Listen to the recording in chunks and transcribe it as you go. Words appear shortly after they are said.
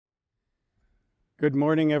Good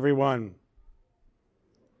morning, everyone.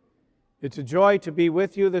 It's a joy to be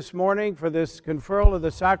with you this morning for this conferral of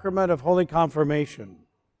the sacrament of Holy Confirmation.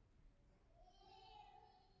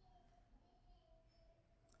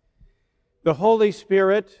 The Holy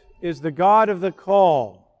Spirit is the God of the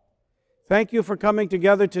call. Thank you for coming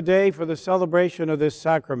together today for the celebration of this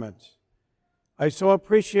sacrament. I so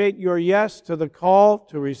appreciate your yes to the call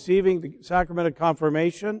to receiving the sacrament of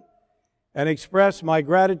confirmation and express my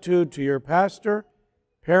gratitude to your pastor,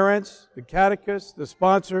 parents, the catechists, the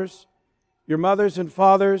sponsors, your mothers and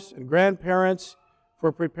fathers and grandparents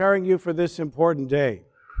for preparing you for this important day.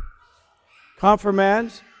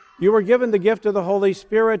 Confirmands, you were given the gift of the Holy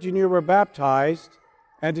Spirit and you were baptized,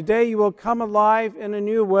 and today you will come alive in a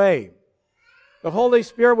new way. The Holy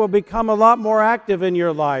Spirit will become a lot more active in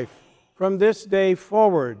your life from this day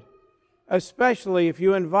forward, especially if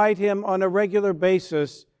you invite Him on a regular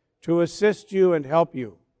basis to assist you and help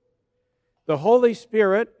you. The Holy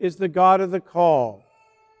Spirit is the God of the call,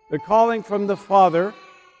 the calling from the Father,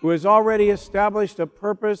 who has already established a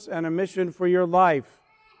purpose and a mission for your life,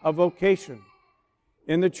 a vocation.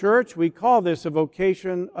 In the church, we call this a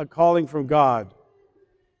vocation, a calling from God.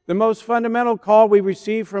 The most fundamental call we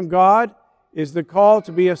receive from God is the call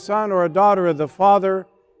to be a son or a daughter of the Father,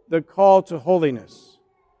 the call to holiness.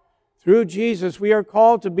 Through Jesus, we are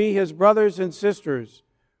called to be His brothers and sisters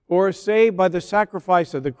who are saved by the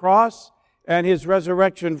sacrifice of the cross and His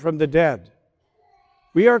resurrection from the dead.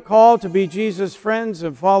 We are called to be Jesus' friends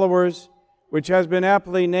and followers, which has been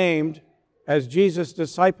aptly named as Jesus'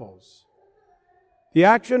 disciples. The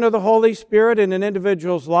action of the Holy Spirit in an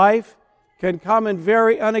individual's life can come in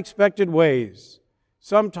very unexpected ways,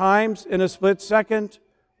 sometimes in a split second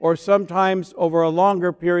or sometimes over a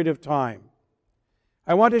longer period of time.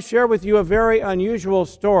 I want to share with you a very unusual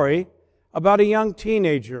story about a young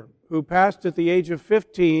teenager who passed at the age of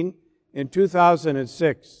 15 in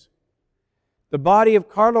 2006. The body of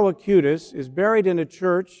Carlo Acutis is buried in a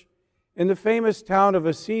church in the famous town of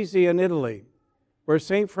Assisi in Italy, where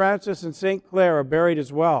St. Francis and St. Clare are buried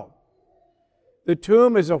as well. The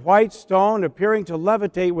tomb is a white stone appearing to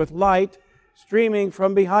levitate with light streaming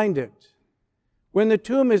from behind it. When the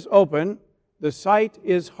tomb is open, the sight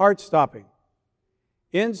is heart-stopping.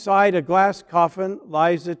 Inside a glass coffin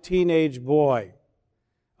lies a teenage boy,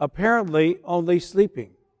 apparently only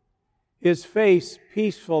sleeping, his face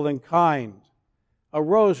peaceful and kind. A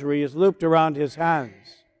rosary is looped around his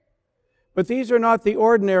hands. But these are not the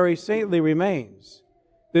ordinary saintly remains.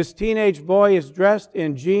 This teenage boy is dressed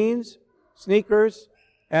in jeans, sneakers,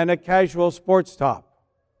 and a casual sports top.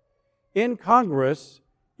 Incongruous,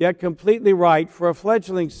 yet completely right for a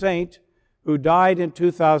fledgling saint who died in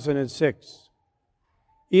 2006.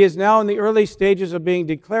 He is now in the early stages of being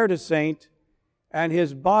declared a saint, and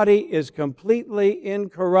his body is completely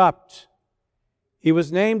incorrupt. He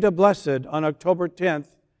was named a blessed on October 10th,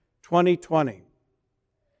 2020.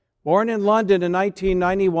 Born in London in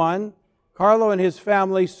 1991, Carlo and his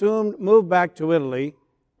family soon moved back to Italy,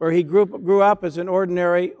 where he grew up as an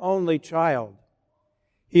ordinary only child.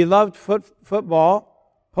 He loved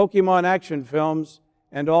football, Pokemon action films,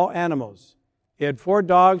 and all animals. He had 4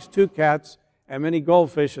 dogs, 2 cats, and many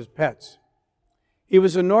goldfish as pets. He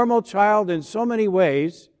was a normal child in so many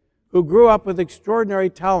ways who grew up with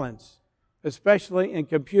extraordinary talents, especially in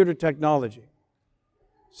computer technology.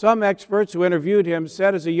 Some experts who interviewed him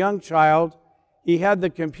said as a young child he had the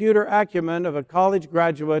computer acumen of a college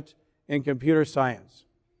graduate in computer science.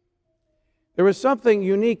 There was something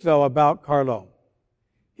unique, though, about Carlo.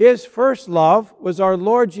 His first love was our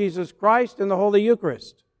Lord Jesus Christ and the Holy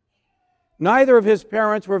Eucharist. Neither of his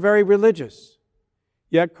parents were very religious,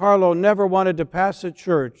 yet Carlo never wanted to pass a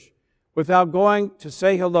church without going to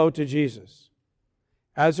say hello to Jesus.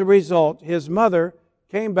 As a result, his mother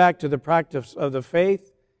came back to the practice of the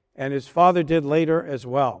faith, and his father did later as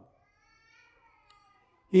well.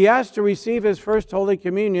 He asked to receive his first Holy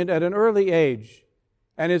Communion at an early age,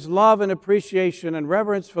 and his love and appreciation and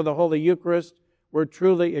reverence for the Holy Eucharist were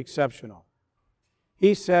truly exceptional.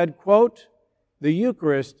 He said, quote, "The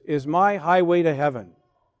Eucharist is my highway to heaven,"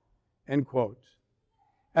 end quote.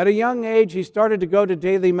 At a young age, he started to go to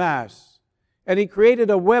daily Mass, and he created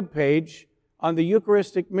a web page on the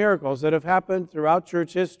Eucharistic miracles that have happened throughout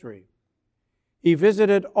church history. He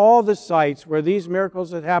visited all the sites where these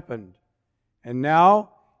miracles had happened, and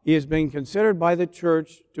now he is being considered by the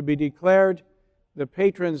church to be declared the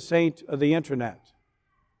patron saint of the internet.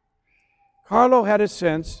 Carlo had a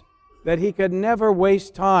sense that he could never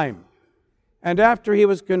waste time, and after he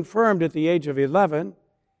was confirmed at the age of 11,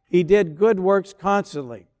 he did good works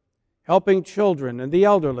constantly, helping children and the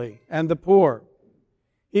elderly and the poor.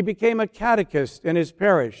 He became a catechist in his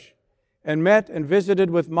parish and met and visited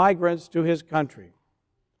with migrants to his country.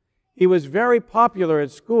 He was very popular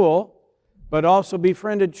at school, but also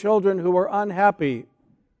befriended children who were unhappy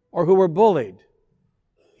or who were bullied.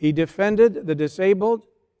 He defended the disabled.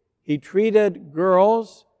 He treated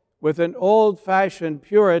girls with an old-fashioned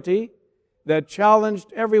purity that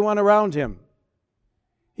challenged everyone around him.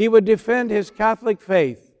 He would defend his Catholic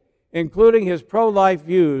faith, including his pro-life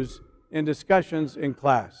views, in discussions in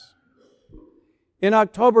class. In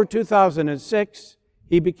October 2006,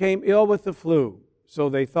 he became ill with the flu, so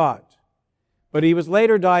they thought. But he was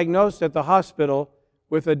later diagnosed at the hospital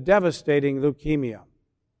with a devastating leukemia.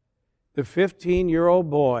 The 15-year-old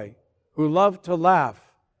boy who loved to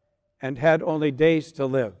laugh and had only days to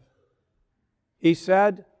live. He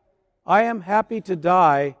said, "I am happy to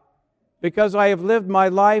die because I have lived my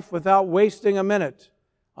life without wasting a minute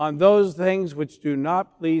on those things which do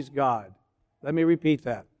not please God." Let me repeat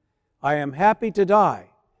that. I am happy to die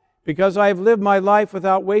because I have lived my life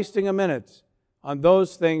without wasting a minute on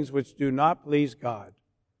those things which do not please God.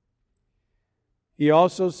 He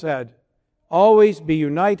also said, "Always be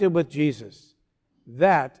united with Jesus.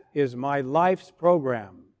 That is my life's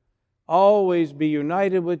program." Always be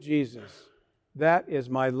united with Jesus. That is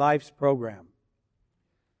my life's program.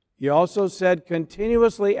 He also said,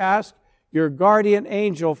 continuously ask your guardian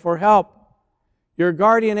angel for help. Your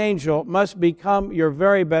guardian angel must become your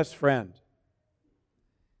very best friend.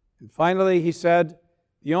 And finally, he said,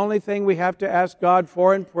 the only thing we have to ask God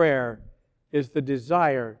for in prayer is the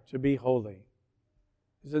desire to be holy.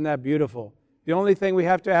 Isn't that beautiful? The only thing we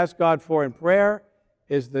have to ask God for in prayer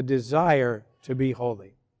is the desire to be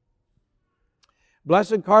holy.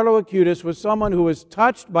 Blessed Carlo Acutis was someone who was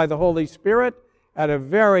touched by the Holy Spirit at a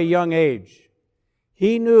very young age.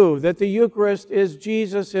 He knew that the Eucharist is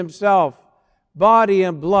Jesus himself, body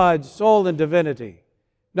and blood, soul and divinity,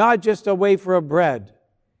 not just a wafer of bread.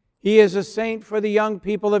 He is a saint for the young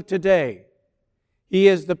people of today. He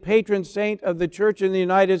is the patron saint of the Church in the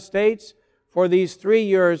United States for these 3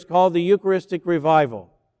 years called the Eucharistic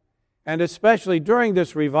Revival. And especially during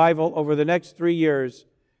this revival over the next 3 years,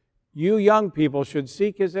 you young people should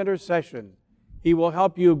seek his intercession. He will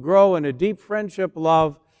help you grow in a deep friendship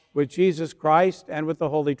love with Jesus Christ and with the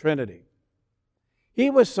Holy Trinity. He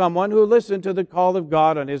was someone who listened to the call of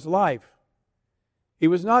God on his life. He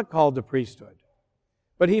was not called to priesthood,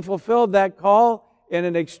 but he fulfilled that call in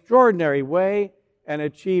an extraordinary way and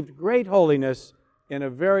achieved great holiness in a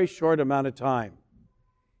very short amount of time.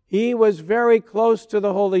 He was very close to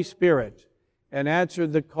the Holy Spirit and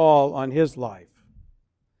answered the call on his life.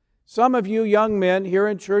 Some of you young men here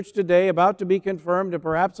in church today, about to be confirmed, and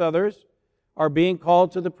perhaps others, are being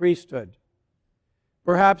called to the priesthood.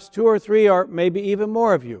 Perhaps 2 or 3, or maybe even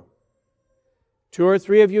more of you. 2 or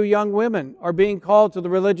 3 of you young women are being called to the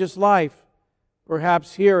religious life.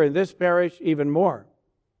 Perhaps here in this parish, even more.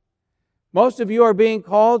 Most of you are being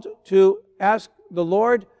called to ask the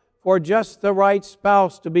Lord for just the right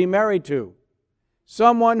spouse to be married to.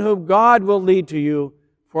 Someone whom God will lead to you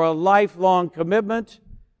for a lifelong commitment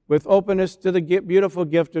with openness to the beautiful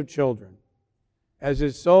gift of children, as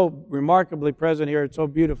is so remarkably present here and so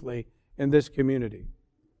beautifully in this community.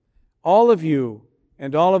 All of you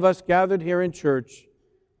and all of us gathered here in church,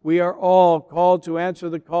 we are all called to answer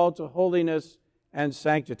the call to holiness and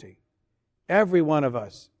sanctity. Every one of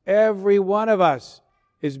us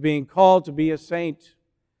is being called to be a saint.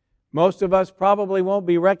 Most of us probably won't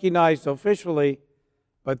be recognized officially,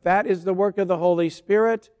 but that is the work of the Holy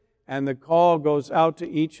Spirit, and the call goes out to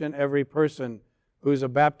each and every person who is a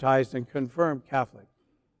baptized and confirmed Catholic.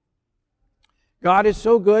 God is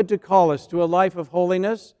so good to call us to a life of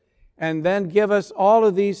holiness and then give us all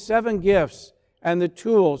of these 7 gifts and the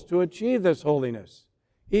tools to achieve this holiness.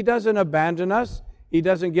 He doesn't abandon us. He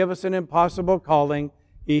doesn't give us an impossible calling.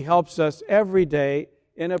 He helps us every day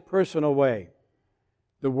in a personal way.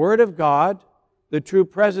 The Word of God, the true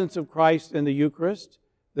presence of Christ in the Eucharist,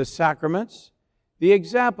 the sacraments, the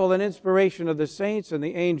example and inspiration of the saints and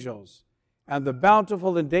the angels, and the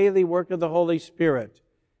bountiful and daily work of the Holy Spirit.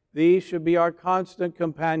 These should be our constant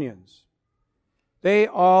companions. They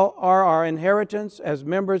all are our inheritance as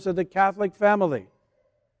members of the Catholic family.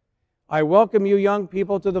 I welcome you young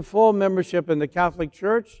people to the full membership in the Catholic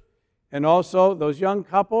Church, and also those young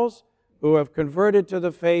couples who have converted to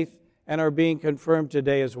the faith and are being confirmed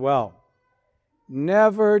today as well.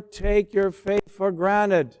 Never take your faith for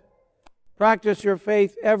granted. Practice your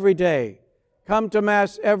faith every day. Come to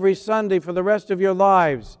Mass every Sunday for the rest of your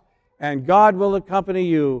lives, and God will accompany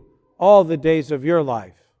you all the days of your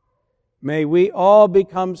life. May we all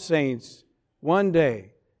become saints one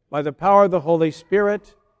day by the power of the Holy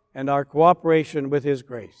Spirit and our cooperation with His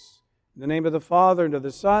grace. In the name of the Father, and of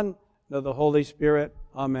the Son, and of the Holy Spirit.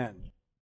 Amen.